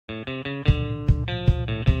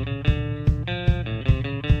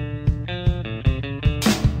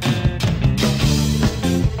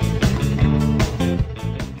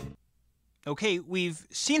Okay, we've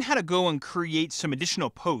seen how to go and create some additional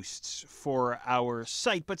posts for our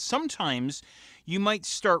site, but sometimes you might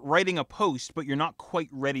start writing a post, but you're not quite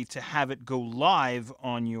ready to have it go live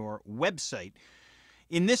on your website.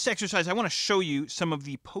 In this exercise, I want to show you some of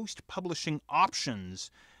the post publishing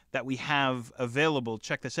options that we have available.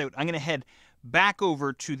 Check this out. I'm going to head back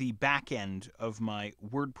over to the back end of my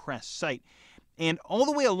WordPress site. And all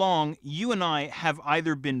the way along, you and I have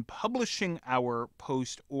either been publishing our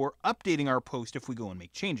post or updating our post if we go and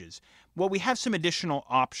make changes. Well, we have some additional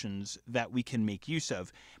options that we can make use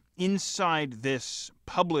of inside this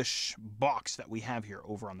publish box that we have here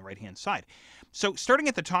over on the right-hand side. So starting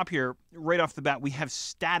at the top here, right off the bat, we have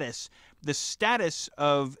status. The status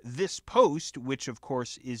of this post, which of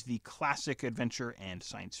course is the classic adventure and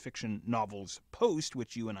science fiction novels post,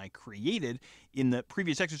 which you and I created in the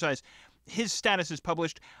previous exercise. His status is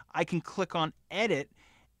published. I can click on edit,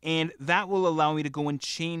 and that will allow me to go and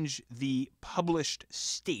change the published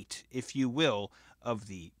state, if you will, of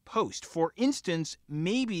the post. For instance,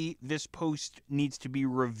 maybe this post needs to be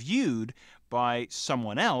reviewed by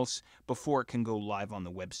someone else before it can go live on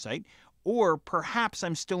the website. Or perhaps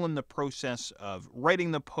I'm still in the process of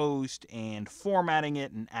writing the post and formatting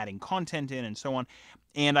it and adding content in and so on,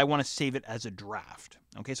 and I want to save it as a draft.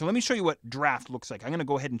 Okay, so let me show you what draft looks like. I'm going to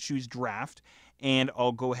go ahead and choose draft, and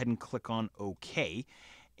I'll go ahead and click on OK.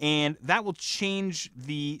 And that will change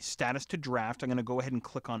the status to draft. I'm going to go ahead and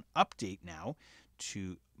click on update now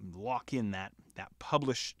to lock in that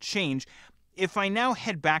publish change. If I now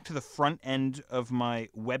head back to the front end of my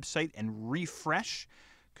website and refresh,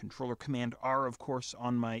 Control or Command R, of course,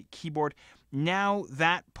 on my keyboard, now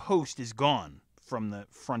that post is gone from the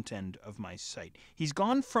front end of my site. He's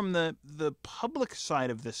gone from the public side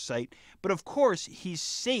of this site, but of course he's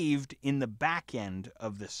saved in the back end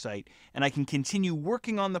of the site, and I can continue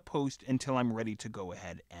working on the post until I'm ready to go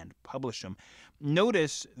ahead and publish them.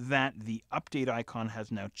 Notice that the update icon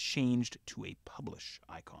has now changed to a publish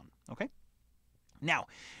icon. Okay? Now,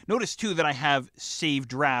 notice too that I have save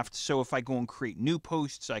drafts, so if I go and create new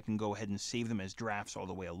posts, I can go ahead and save them as drafts all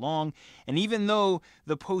the way along. And even though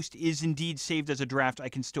the post is indeed saved as a draft, I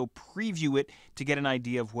can still preview it to get an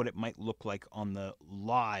idea of what it might look like on the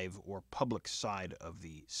live or public side of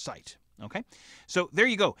the site. Okay, so there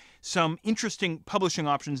you go. Some interesting publishing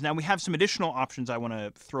options. Now we have some additional options I want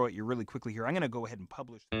to throw at you really quickly here. I'm going to go ahead and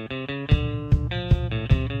publish.